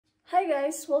Hi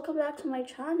guys, welcome back to my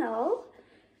channel.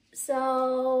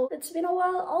 So it's been a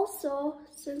while also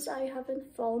since I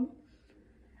haven't filmed.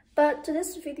 But to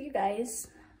this video guys,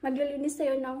 maglilinis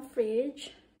tayo ng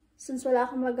fridge since wala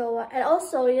akong magawa. And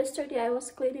also yesterday I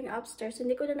was cleaning upstairs.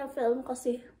 Hindi ko na na-film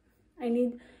kasi I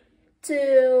need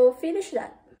to finish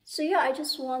that. So yeah, I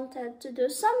just wanted to do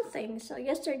something. So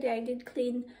yesterday I did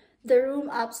clean the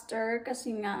room upstairs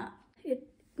kasi nga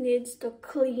it needs to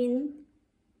clean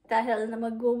dahil na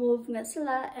mag-move nga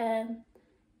sila, and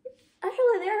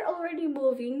actually they're already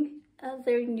moving at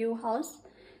their new house.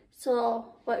 So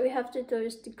what we have to do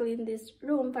is to clean this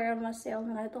room para ma-sale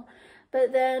na ito.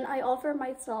 But then I offer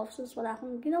myself, since wala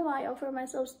akong ginawa, I offer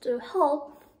myself to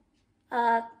help.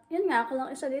 At yun nga, ako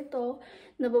lang isa dito,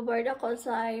 nababoard ako,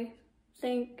 so I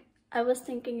was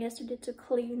thinking yesterday to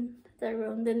clean the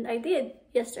room. Then I did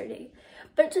yesterday.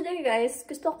 But today guys,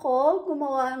 gusto ko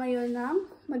gumawa ngayon ng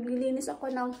maglilinis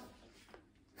ako ng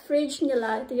fridge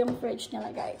nila. Ito yung fridge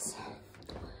nila guys.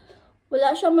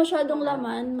 Wala siya masyadong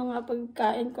laman. Mga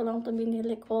pagkain ko lang ito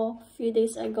binili ko few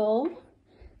days ago.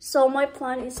 So my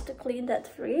plan is to clean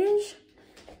that fridge.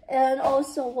 And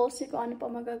also, we'll see kung ano pa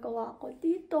magagawa ko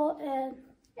dito. And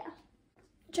yeah.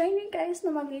 Join me guys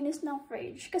na maglinis ng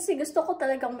fridge. Kasi gusto ko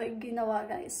talagang may ginawa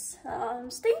guys.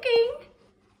 Thinking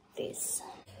this.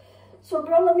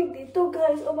 Sobrang lamig dito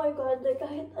guys. Oh my god. Like,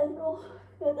 kahit anong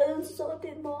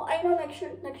susuotin mo. I know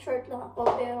nag-short lang ako.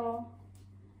 Pero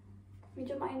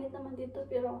medyo mainit naman dito.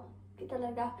 Pero di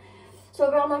talaga.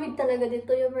 Sobrang lamig talaga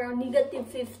dito. Yung around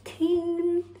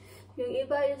 -15. Yung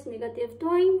iba is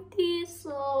 -20.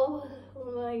 So,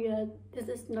 oh my god. This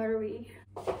is Norway.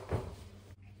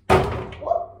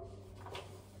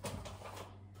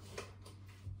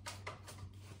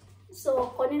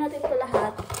 So, kunin natin ito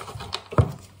lahat.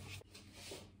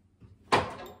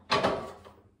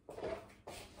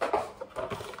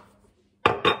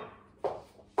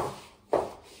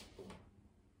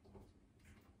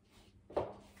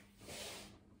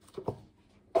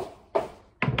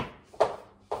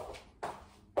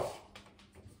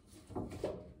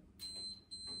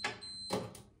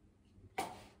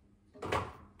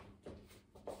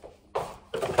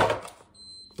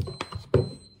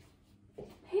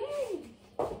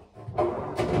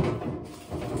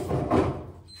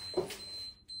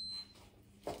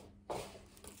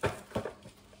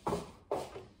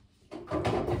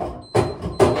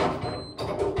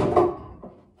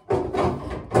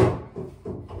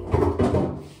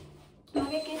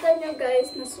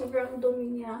 Guys, na sobrang dumi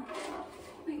niya.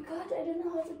 Oh my god, I don't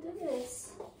know how to do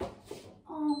this.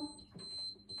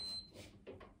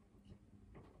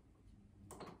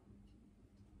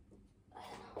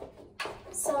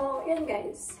 So, yan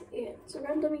guys. Yan.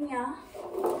 Sobrang dumi niya.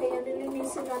 Kaya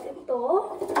nilinisin natin ito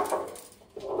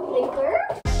later.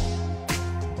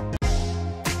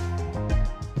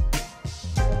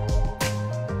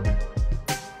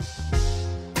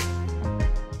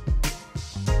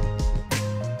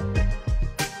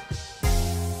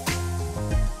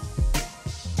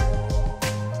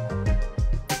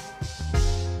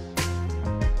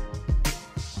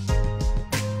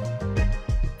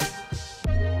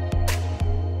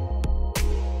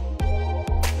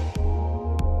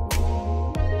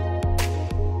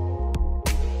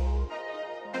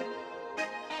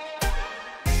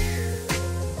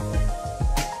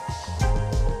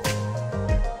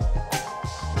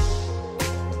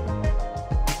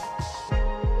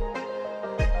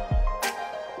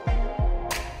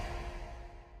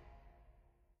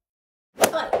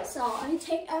 So, I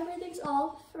take everything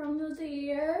off from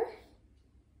there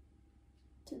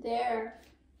to there.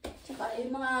 Tsaka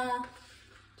yung mga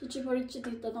chichiborichi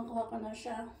dito, nakuha ko na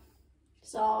siya.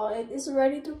 So, it is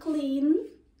ready to clean.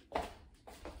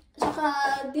 Tsaka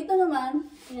dito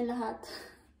naman, yan lahat.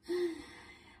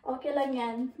 Okay lang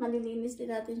yan. Malilinis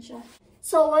din natin siya.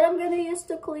 So, what I'm gonna use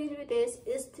to clean with this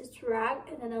is this rag.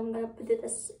 And then I'm gonna put it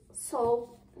as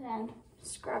soap and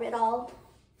scrub it all.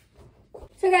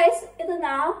 So guys, ito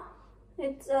na.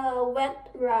 It's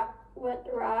wet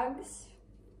rags.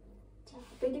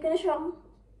 Pwede ko na siyang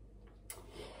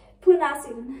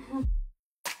punasin.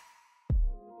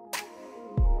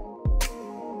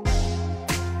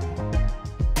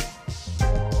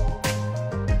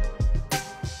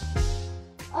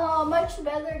 Much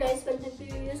better guys pag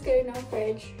nag-use kayo ng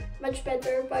fridge. Much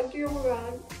better pag yung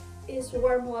rag is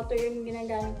warm water yung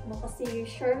ginagamit mo. Kasi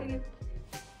surely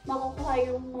makukuha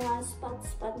yung mga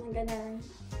spot na ganun.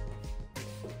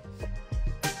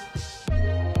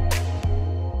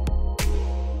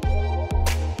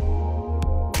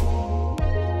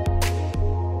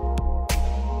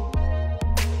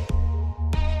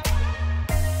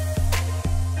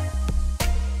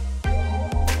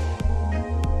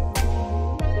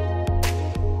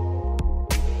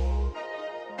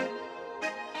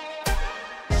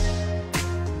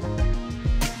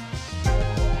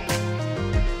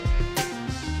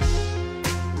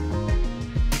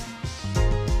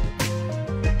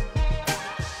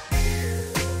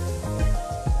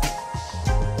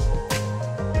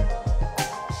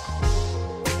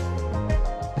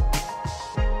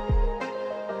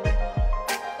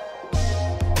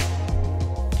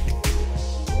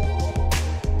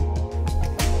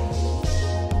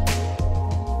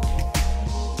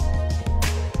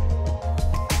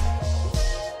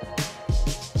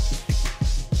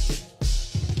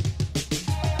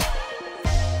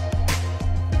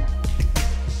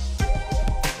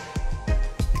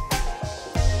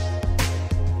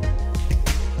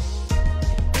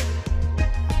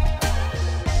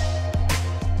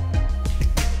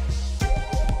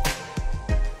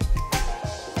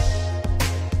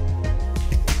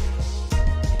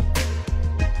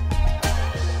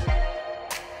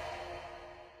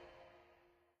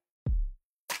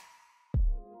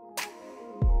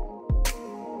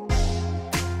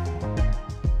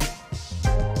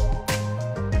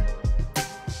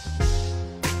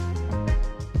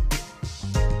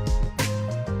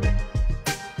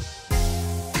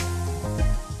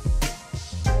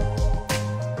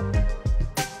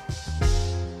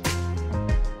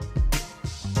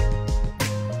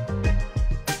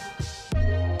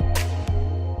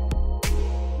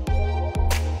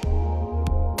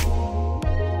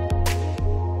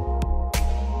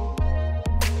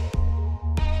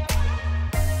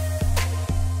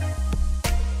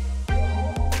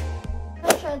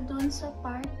 dun sa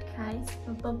part, guys,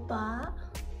 pababa.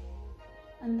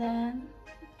 And then,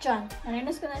 dyan.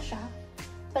 Nalinis ko na siya.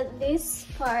 But this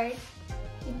part,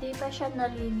 hindi pa siya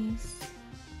nalinis.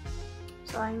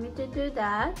 So, I need to do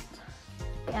that.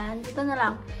 Yan, dito na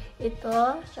lang.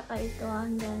 Ito, tsaka ito,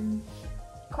 and then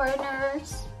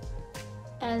corners.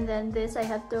 And then this, I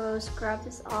have to scrub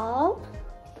this all.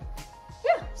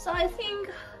 Yeah, so I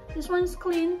think this one's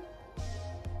clean.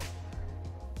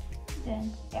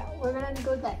 Then, yeah, we're gonna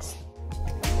go next.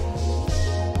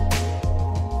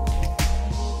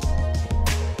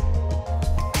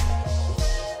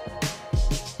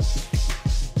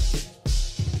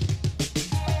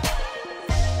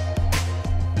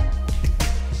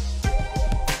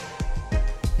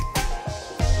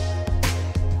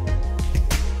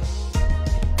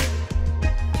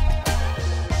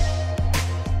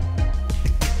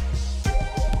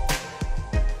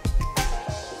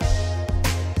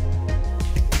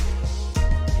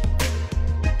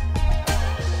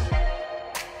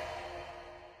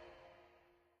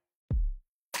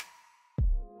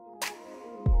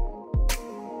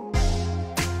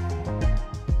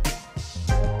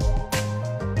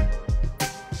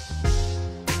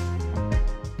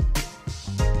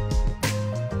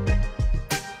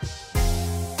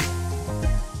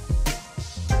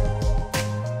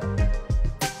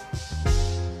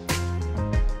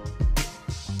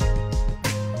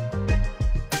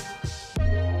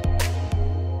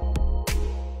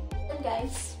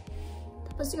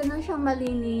 Tapos ko na siyang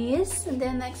malinis. And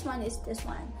then next one is this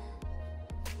one.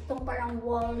 Itong parang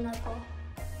wall na to.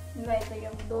 Diba, ito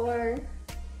yung door.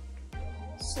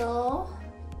 So,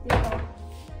 dito.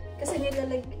 Kasi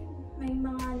may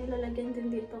mga nilalagyan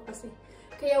din dito kasi.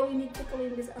 Kaya we need to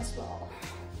clean this as well.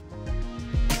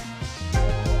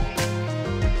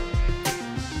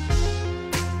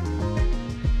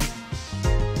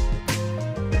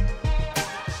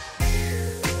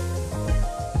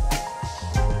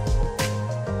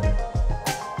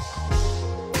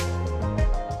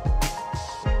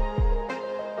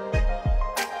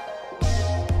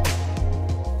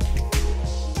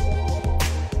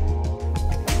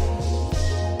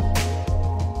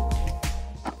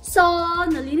 So,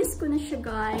 nalinis ko na siya,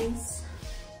 guys.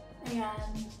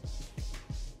 Ayan.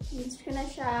 Nalinis ko na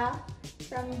siya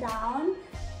from down.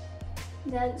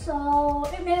 Then, so,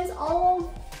 it means all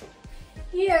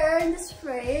here in this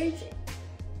fridge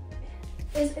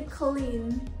is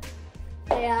clean.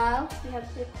 Kaya, we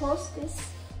have to close this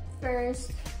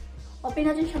first. Open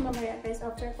natin siya mamaya, guys,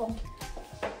 after kong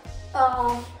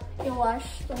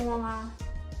i-wash itong mga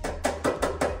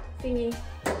thingy.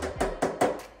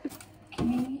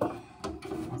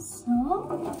 So,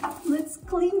 let's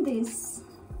clean this.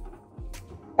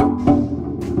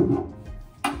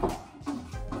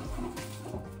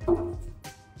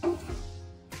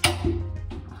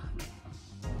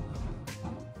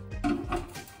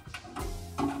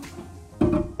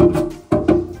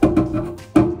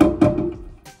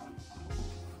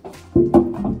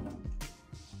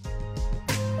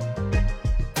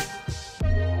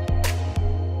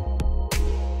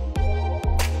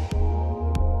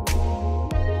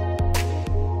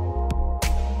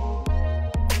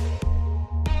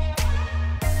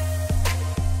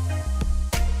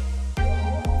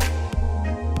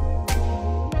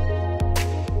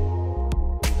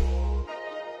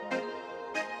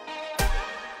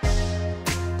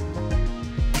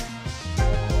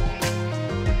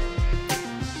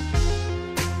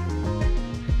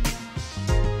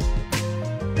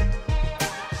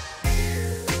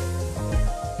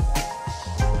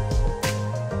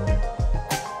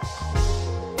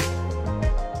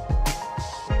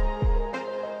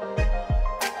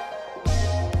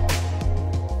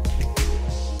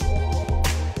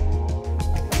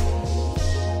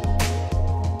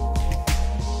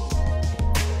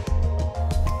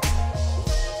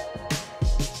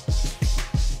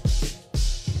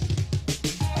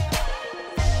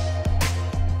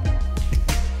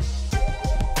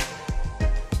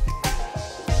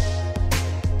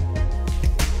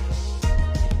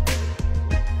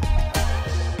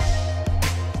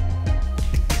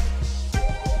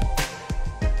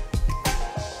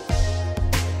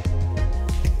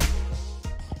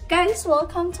 Guys,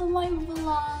 welcome to my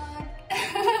vlog.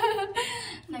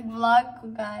 Nag-vlog ko,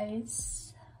 guys.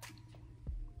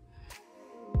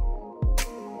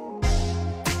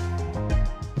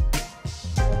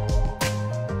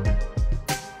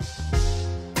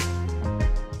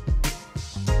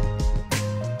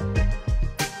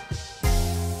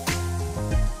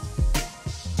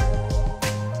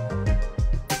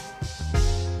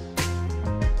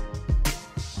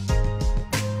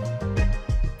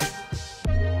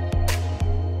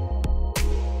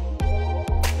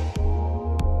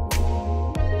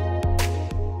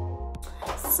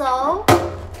 So,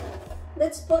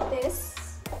 let's put this.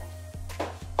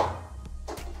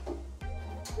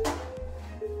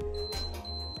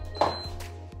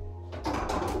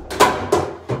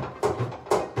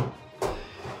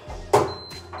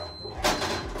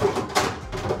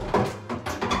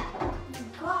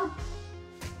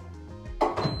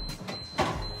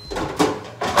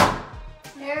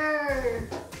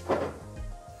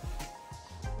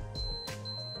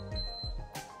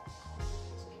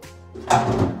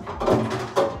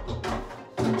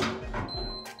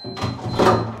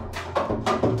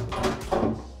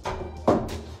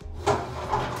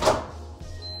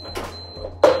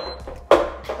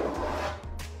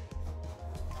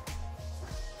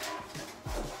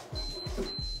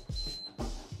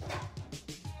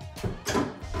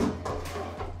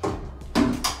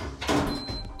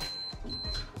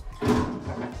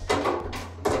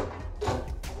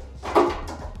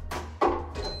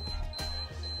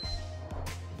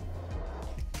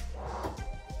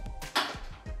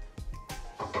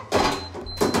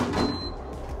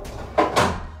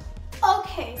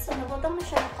 So, nabutang na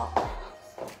siya ako.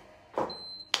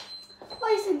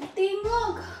 Ay,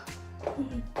 sintingog!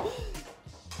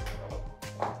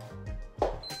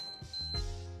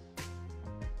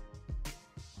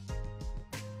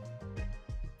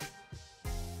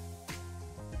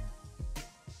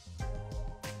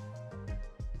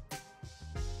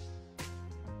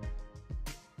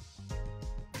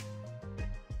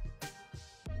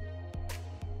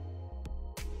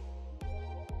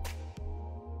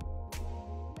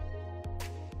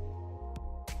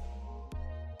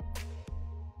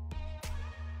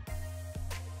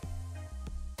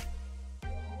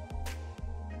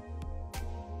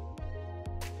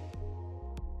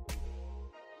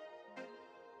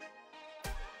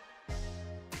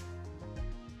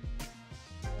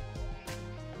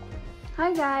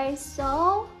 Hi guys!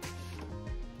 So,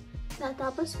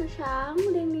 natapos ko siyang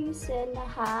linisin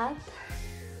lahat.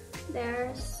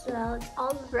 There's, it's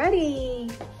all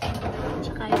ready!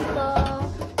 Tsaka ito.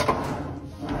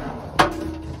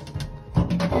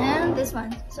 And this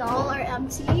one. So, all are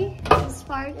empty. This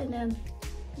part. And then,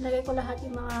 nilagay ko lahat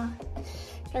yung mga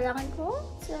kailangan ko.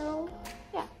 So,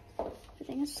 yeah.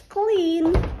 Everything is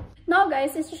clean. Now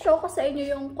guys, isi-show ko sa inyo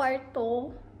yung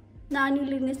kwarto na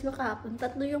nilinis ko kahapon.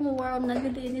 Tatlo yung room na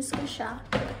nilinis ko siya.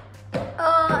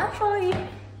 Actually,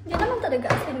 hindi naman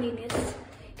talaga as nilinis.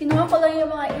 Kinuha ko lang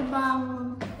yung mga ibang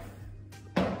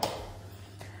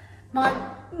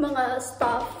mga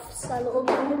stuff sa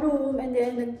loob ng room, and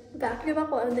then nag-vacuum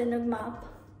ako, and then nag-mop.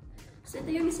 So,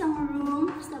 ito yung isang room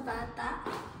sa bata.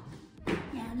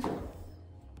 Yan.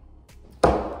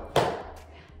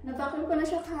 Na-vacuum ko na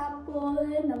siya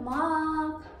kahapon,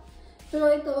 na-mop. Pero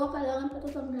ito, kailangan pa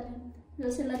ito tanggalin. So,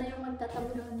 sila na yung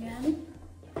magtatanggal niyan.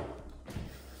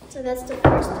 So, that's the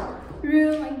first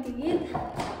room I did.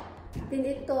 Then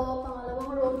ito,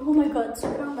 pangalawang room. Oh my god,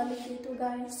 sobrang lamig dito,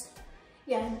 guys.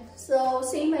 Yan. So,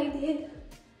 same I did.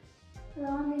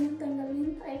 Kailangan din yung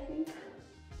tanggalin, I think.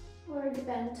 Or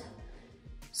depend.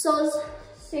 So,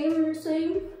 same.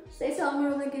 Sa isang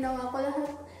room na ginawa ko lahat.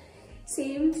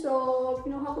 Same. So,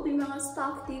 pinuha ko yung mga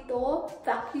stuff dito.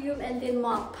 Vacuum and then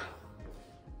mop.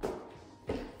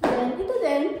 Then, ito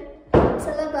din,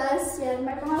 sa labas, yan,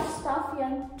 may mga stuff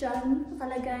yan dyan,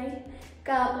 nakalagay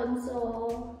kahapon. So,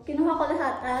 kinuha ko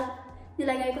lahat at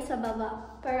nilagay ko sa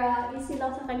baba para easy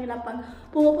lang sa kanila pag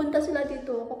pumupunta sila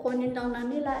dito, kukunin lang na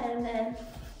nila, and then,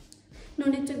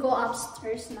 no need to go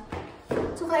upstairs na.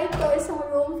 So, kahit ito, isang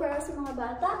room para sa mga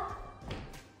bata.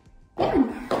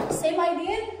 Yan, same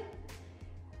idea.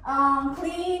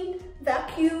 Clean,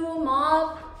 vacuum,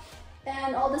 mop,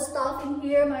 and all the stuff in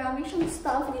here. Marami siyang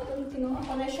stuff dito. Kinuha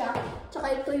ko na siya.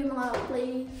 Tsaka ito yung mga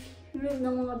play room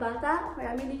ng mga bata.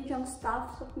 Marami din siyang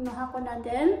stuff. So, kinuha ko na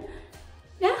din.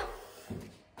 Yeah.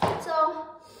 So,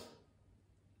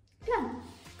 yan.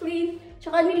 Clean.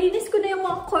 Tsaka nilinis ko na yung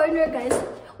mga corner, guys.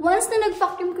 Once na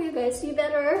nag-vacuum ko you guys, you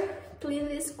better clean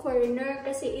this corner.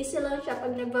 Kasi easy lang siya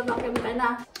pag nag-vacuum ka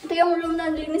na. Ito yung room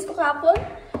na nilinis ko kahapon.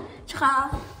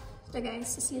 Tsaka, ito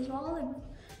guys, as usual,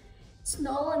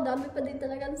 snow, ang dami pa din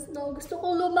talagang snow. Gusto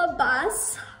kong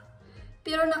lumabas,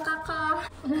 pero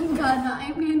walang gana.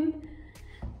 I mean,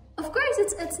 of course,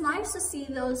 it's nice to see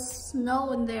those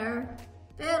snow in there.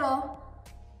 Pero,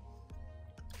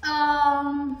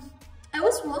 I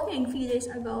was walking a few days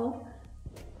ago.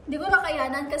 Hindi ko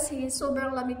nakayanan kasi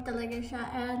sobrang lamig talaga siya,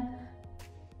 and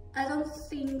I don't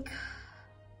think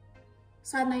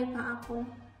sanay pa ako.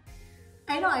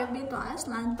 I know I've been to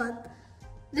Iceland, but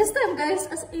this time, guys,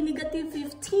 as a negative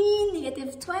 15,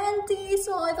 negative 20,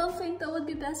 so I don't think that would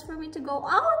be best for me to go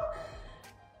out.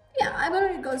 Yeah, I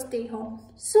better go stay home.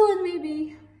 Soon,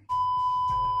 maybe,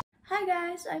 Hi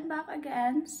guys, I'm back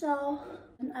again. So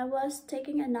I was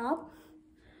taking a nap.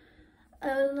 I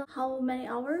don't know how many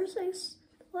hours I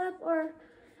slept or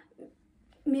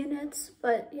minutes,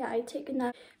 but yeah, I take a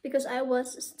nap because I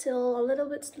was still a little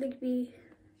bit sleepy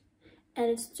and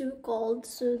it's too cold,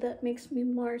 so that makes me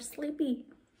more sleepy.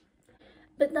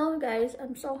 But now guys,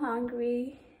 I'm so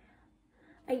hungry.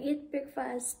 I eat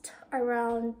breakfast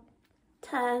around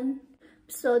 10,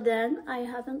 so then I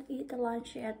haven't eaten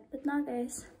lunch yet. But now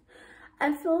guys,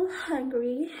 I feel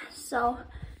hungry, so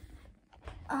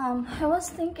I was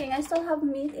thinking I still have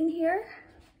meat in here,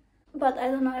 but I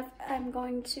don't know if I'm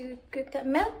going to cook that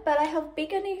meat. But I have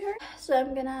bacon in here, so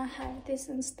I'm gonna have this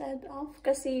instead of,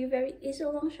 kasi very easy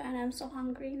lang siya and I'm so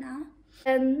hungry now.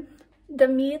 And the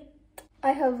meat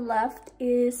I have left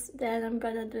is, then I'm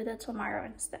gonna do that tomorrow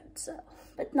instead. So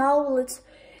but now let's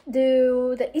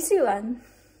do the easy one.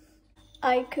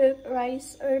 I cooked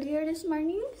rice earlier this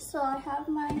morning, so I have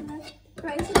my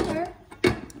rice in here,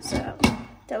 so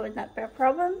that would not be a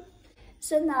problem.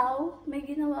 So now, may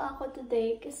ginawa ako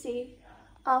today kasi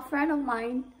a friend of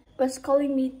mine was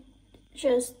calling me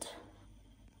just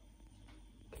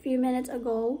a few minutes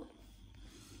ago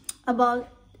about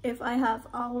if I have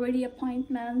already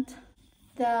appointment,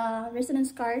 the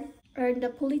residence card or the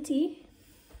polity,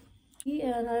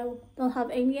 and I don't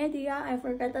have any idea. I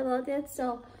forgot about it,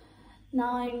 so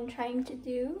now I'm trying to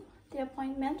do the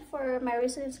appointment for my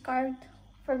residence card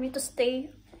for me to stay,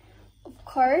 of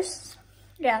course.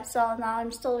 Yeah, so now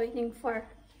I'm still waiting for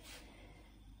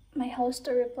my host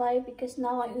to reply because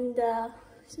now I'm in the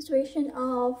situation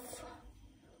of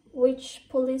which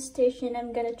police station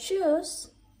I'm gonna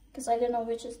choose because I don't know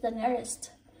which is the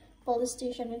nearest police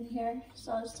station in here.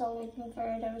 So I'm still waiting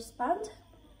for the response.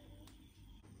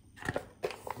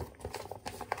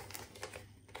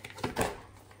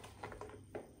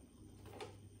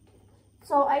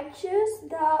 So I choose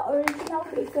the original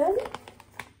bacon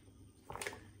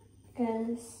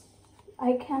because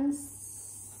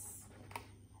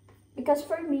because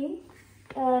for me,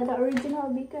 the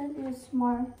original bacon is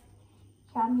more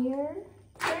yummier.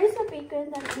 There is a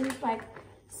bacon that is like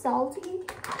salty,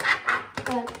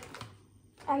 but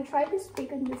I tried this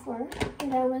bacon before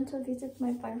when I went to visit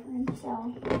my boyfriend,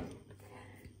 so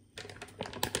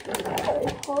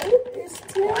I hope it's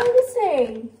still the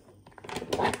same.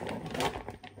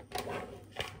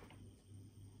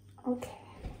 Okay.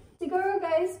 Siguro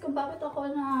guys, kung bakit ako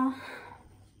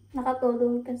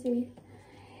nakatulog kasi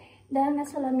dahil nga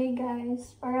sa lamig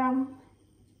guys, parang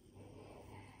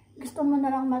gusto mo na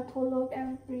lang matulog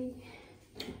every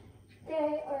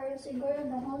day or siguro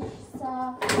dahil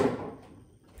sa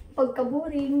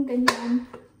pagkaboring, ganyan.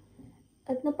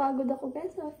 At napagod ako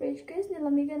guys sa fridge guys,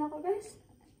 nilamigan ako guys.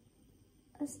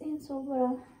 As in,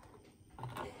 sobra.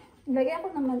 Lagyan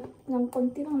ako ng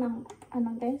konti lang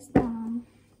ng guys, ng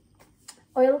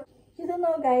oil. You don't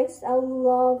know guys, I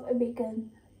love a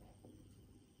bacon.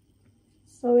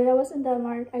 So when I was in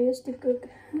Denmark, I used to cook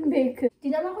bacon.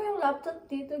 Dinala ko yung laptop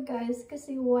dito guys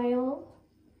kasi while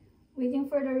waiting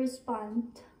for the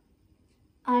response,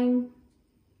 I'm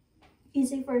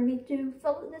easy for me to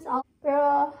fill this out.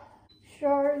 Pero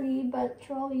surely but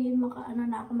truly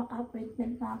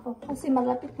maka-appointment na ako. Kasi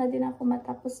malapit na din ako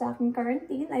matapos sa aking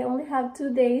quarantine. I only have 2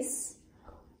 days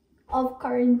of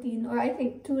quarantine, or I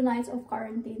think 2 nights of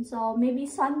quarantine. So maybe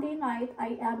Sunday night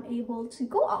I am able to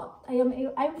go out.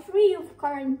 I'm free of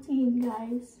quarantine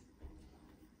guys.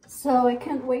 So I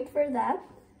can't wait for that.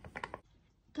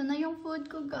 Ito na yung food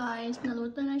ko guys.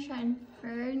 Naluto na siya in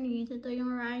fairness. Ito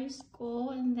yung rice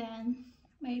ko and then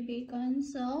my bacon.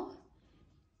 So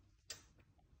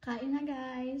kain na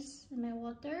guys. My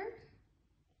water.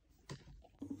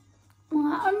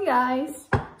 Mga guys.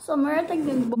 So meron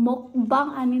tayong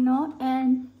mukbang anino,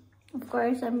 and of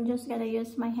course I'm just gonna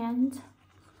use my hand.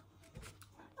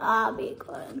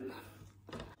 Bacon.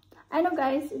 I know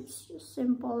guys, it's just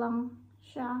simple lang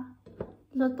siya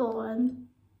lutuan,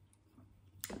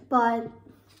 but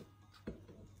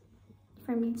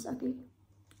for me it's ugly.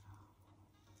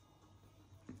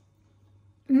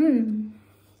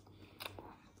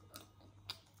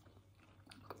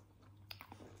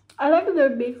 I like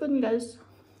their bacon guys.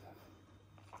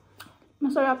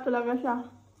 Masarap talaga siya.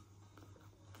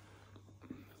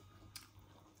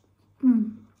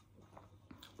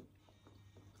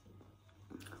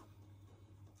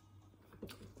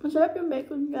 Masarap yung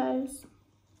bacon guys.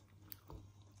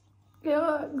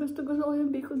 Kaya gusto ko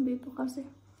yung bacon dito kasi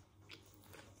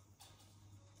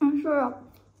ang sarap.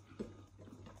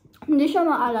 Hindi siya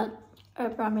maalat. I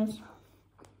promise.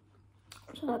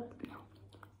 Sarap.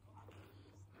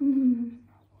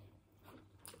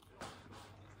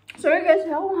 Sorry guys,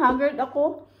 how haggard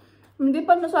ako. Hindi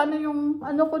pa nasana yung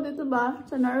ano ko dito ba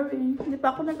sa Norway. Hindi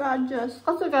pa ako nag-adjust.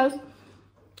 Kasi guys,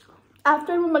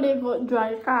 after mo maligo,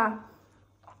 dry ka.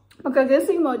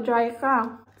 Pagkagising mo, dry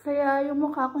ka. Kaya yung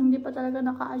mukha ko hindi pa talaga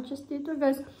naka-adjust dito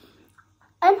guys.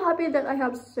 I'm happy that I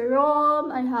have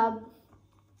serum, I have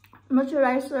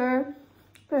moisturizer.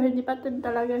 Pero hindi pa din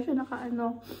talaga siya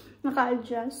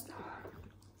naka-adjust.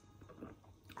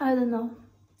 I don't know.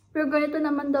 Pero ganito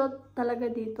naman daw talaga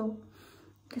dito.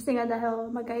 Kasi nga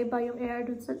dahil magkaiba yung air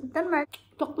dun sa Denmark.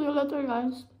 Talk to you later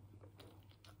guys.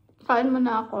 Kain mo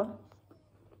na ako.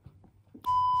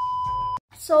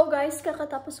 So guys,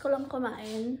 kakatapos ko lang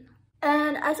kumain.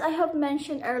 And as I have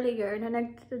mentioned earlier, na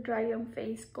nag-dry yung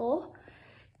face ko.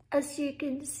 As you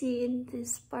can see in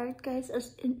this part guys,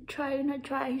 as in dry na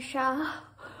dry siya.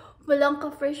 Walang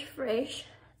ka-fresh.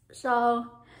 So,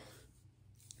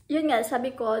 yun nga,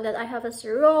 sabi ko that I have a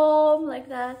serum, like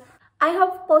that. I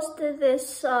have posted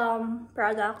this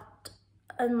product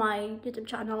on my YouTube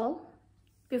channel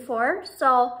before.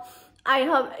 So, I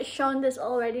have shown this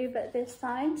already, but this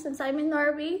time, since I'm in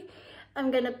Norway, I'm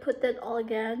gonna put it all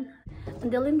again. Ang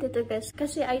dilim dito guys,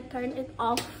 kasi I turned it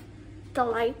off the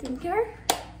light in here.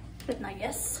 But now,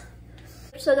 yes.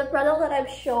 So, the product that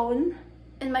I've shown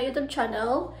in my YouTube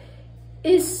channel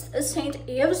is a St.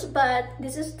 Ives, but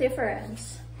this is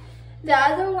different. The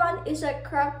other one is a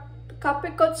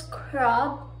Capricot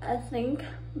scrub, I think.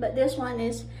 But this one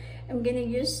is, I'm gonna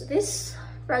use this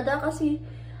product kasi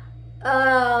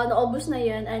naubos na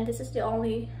yun, and this is the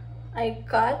only I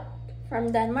got from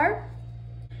Denmark.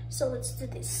 So let's do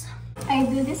this. I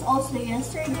did this also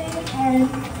yesterday, and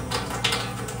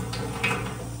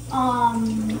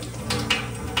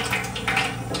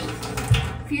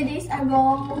few days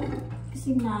ago,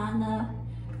 kasi na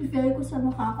feel ko sa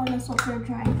mukha ko na super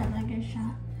dry talaga siya.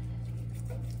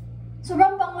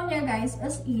 Sobrang bango niya guys,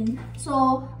 as in.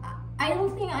 So, I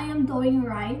don't think I am doing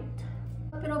right.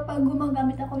 Pero pag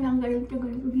gumagamit ako ng ganito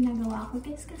ginagawa ko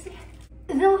guys, kasi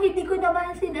though hindi ko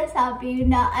naman sinasabi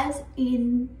na as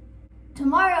in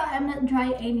tomorrow I'm not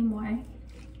dry anymore.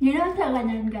 You know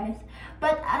talaga nun guys.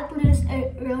 But at least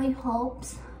it really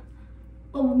helps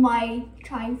of my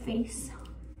dry face.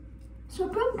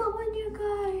 Sobrang bango niya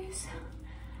guys.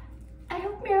 I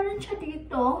hope meron siya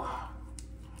dito.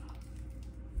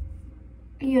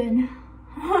 Yun.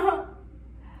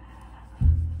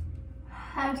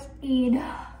 As in,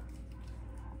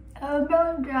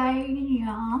 sobrang dry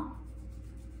niya.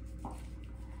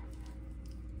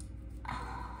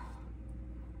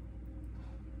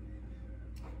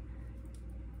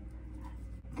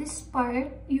 This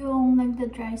part, yung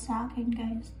nagda-dry sa akin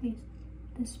guys.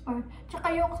 This part.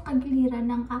 Tsaka yung kagiliran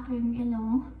ng aking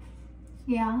ilong.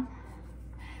 Yeah.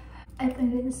 I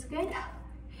think it is good.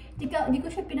 Di ko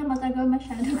siya pinamatagal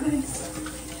masyado guys.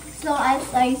 So as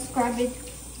I scrub it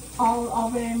all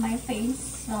over my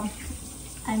face, so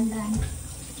I'm done.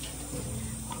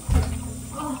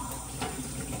 Oh.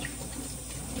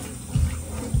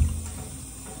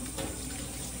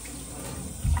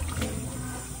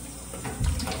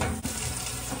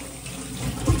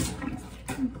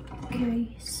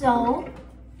 Okay, so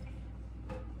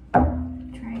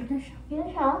try na siya. Yan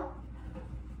siya.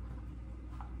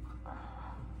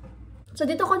 So,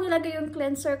 dito ko nilagay yung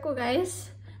cleanser ko, guys.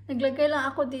 Naglagay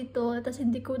lang ako dito. Tapos,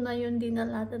 hindi ko na yun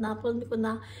dinala. Tinapon ko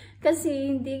na.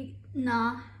 Kasi, hindi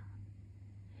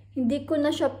ko na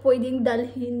siya pwedeng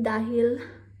dalhin dahil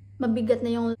mabigat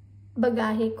na yung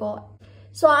bagahe ko.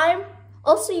 So, I'm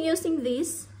also using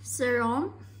this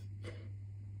serum.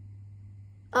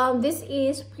 This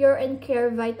is Pure and Care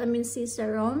Vitamin C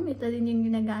Serum. Ito din yung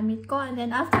ginagamit ko. And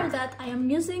then, after that, I am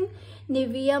using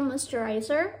Nivea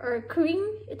Moisturizer or cream.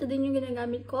 Ito din yung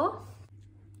ginagamit ko.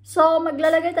 So,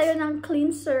 maglalagay tayo ng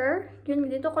cleanser. Yun,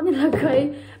 dito ko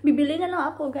nilagay. Bibili na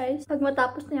lang ako, guys, pag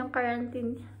matapos na yung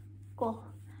quarantine ko.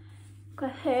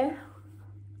 Kasi,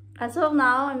 as of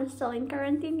now, I'm still in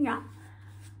quarantine nga.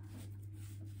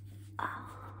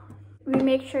 We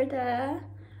make sure that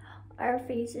our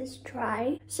face is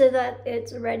dry so that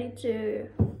it's ready to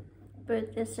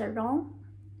put the serum.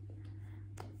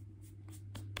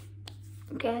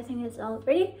 Okay, I think it's all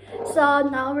ready. So,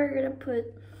 now we're gonna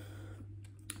put...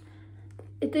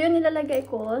 Ito yung nilalagay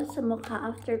ko sa mukha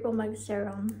after ko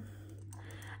mag-serum.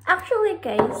 Actually,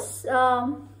 guys,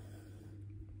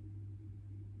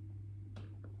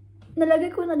 nalagay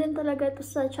ko na din talaga ito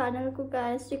sa channel ko,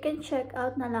 guys. You can check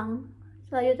out na lang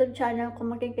sa YouTube channel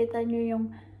kung makikita nyo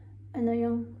yung,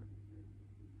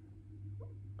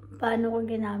 paano ko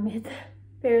ginamit.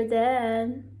 Pero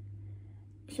then,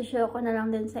 isashow ko na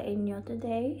lang din sa inyo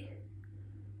today.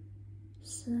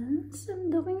 Since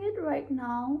I'm doing it right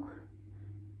now,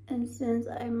 and since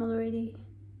I'm already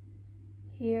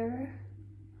here.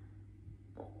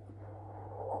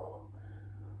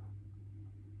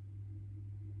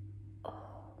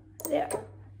 There.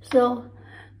 So,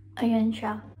 ayan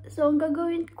siya. So, ang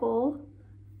gagawin ko,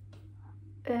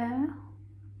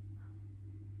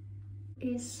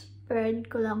 is spread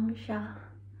ko lang siya.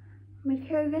 Make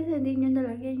sure guys, hindi nyo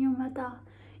nalagyan yung mata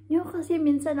nyo. Kasi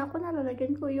minsan ako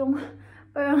nalalagyan ko yung,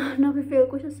 parang napifeel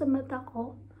ko siya sa mata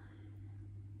ko.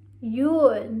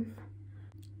 Yun.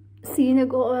 See,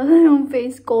 nag-o-oil yung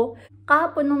face ko.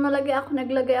 Kahapon, nung naglagay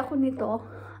ako nito,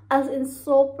 as in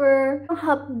super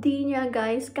hapdi niya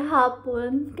guys,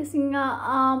 kahapon. Kasi nga,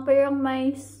 parang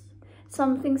may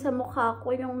something sa mukha ko,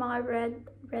 yung mga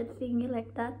red thingy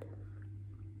like that.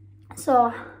 So,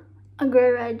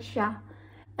 red siya.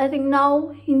 I think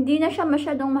now, hindi na siya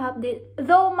masyadong mahapdi.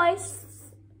 Though may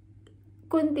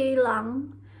kunti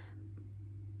lang.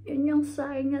 Yun yung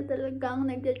sign na talagang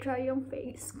nagda-dry yung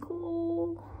face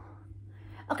ko.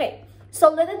 Okay,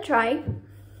 so let it dry.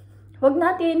 Huwag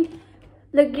natin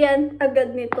lagyan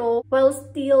agad nito while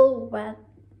still wet.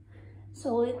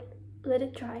 So let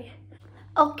it dry.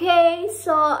 Okay,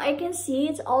 so I can see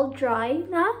it's all dry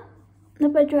na.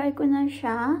 Napa-dry ko na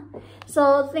siya.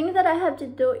 So thing that I have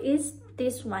to do is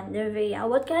this one, Nivea.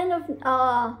 What kind of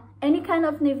any kind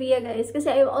of Nivea guys, kasi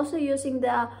I'm also using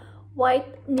the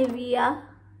white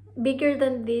Nivea. Bigger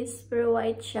than this, pero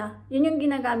white siya. Yun yung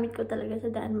ginagamit ko talaga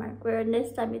sa Denmark. Where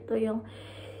next time ito yung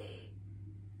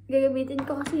gagamitin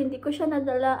ko kasi hindi ko siya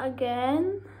nadala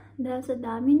again. Dahil sa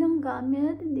dami ng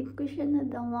gamit, hindi ko siya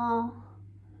nadala.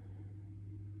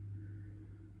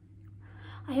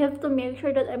 I have to make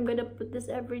sure that I'm gonna put this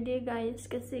everyday guys.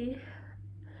 Kasi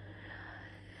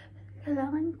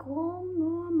kailangan kong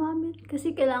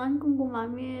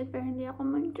gumamit. Pero hindi ako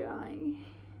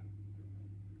mag-dry.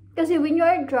 Kasi when you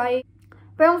are dry,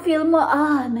 parang feel mo,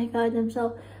 my god, I'm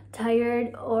so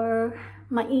tired, or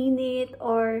mainit,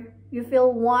 or you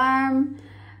feel warm,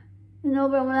 you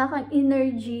know, parang wala kang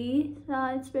energy. So,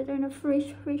 it's better na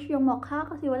fresh yung mukha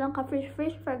kasi walang ka fresh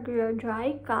pag you're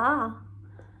dry ka.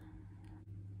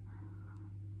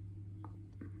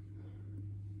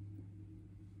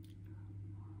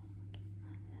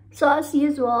 So, as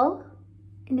usual,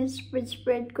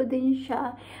 in-spread ko din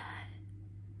siya.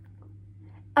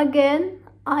 Again,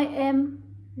 I'm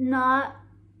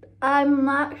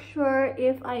not sure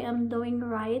if I am doing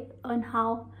right on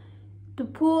how to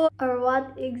put or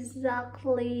what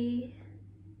exactly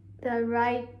the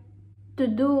right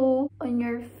to do on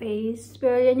your face.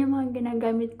 Pero yan yung mga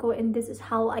ginagamit ko and this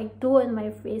is how I do on my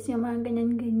face. Yung mga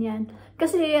ganyan-ganyan.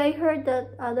 Kasi I heard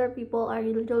that other people are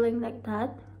doing like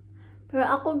that. Pero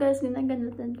ako guys,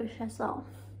 ginaganutan ko siya. So,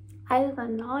 I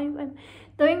don't know if I'm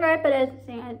doing right, but I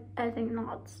think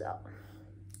not.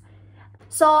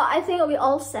 So I think we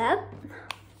all set.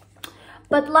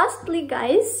 But lastly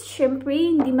guys, syempre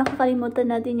hindi makakalimutan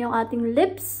natin yung ating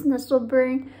lips na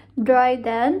sobrang dry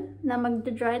din, na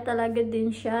magda-dry talaga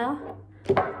din siya.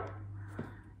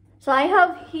 So I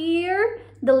have here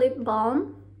the lip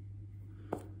balm.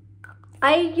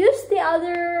 I used the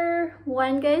other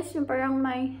one guys, yung parang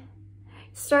may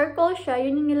circle siya,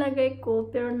 yun yung nilagay ko,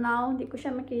 pero now hindi ko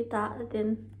siya makita. At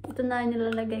then ito na yung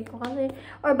nilalagay ko kasi,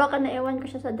 or baka naiwan ko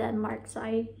siya sa Denmark, so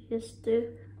I used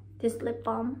this lip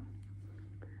balm.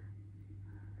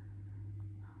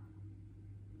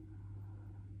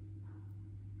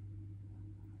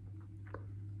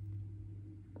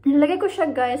 Nilalagay ko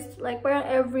siya guys, like parang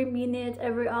every minute,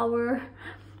 every hour,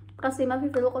 kasi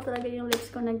mapipilo ko talaga yung lips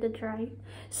ko nagda-dry.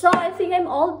 So I think I'm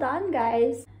all done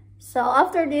guys. So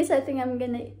after this, I think I'm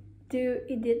gonna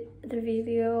edit the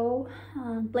video,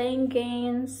 playing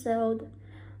games. So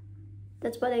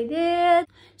that's what I did.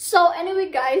 So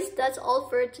anyway guys, that's all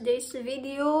for today's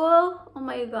video. Oh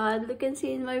my god, you can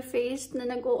see in my face na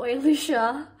nag-oily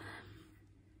siya.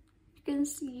 You can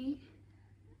see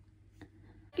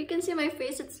my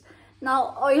face, it's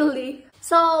now oily.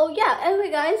 So yeah,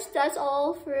 anyway guys, that's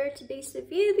all for today's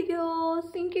video.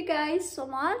 Thank you guys so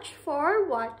much for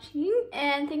watching,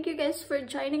 and thank you guys for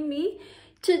joining me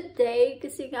today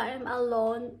kasi I'm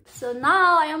alone. So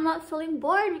now I am not feeling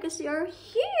bored because you're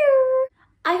here.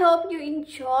 I hope you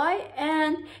enjoy,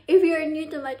 and if you're new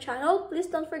to my channel, please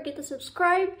don't forget to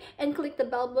subscribe and click the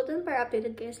bell button para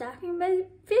updated kayo sa aking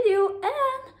video,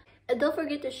 and don't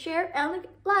forget to share and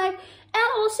like, and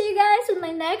I will see you guys in my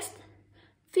next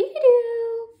video.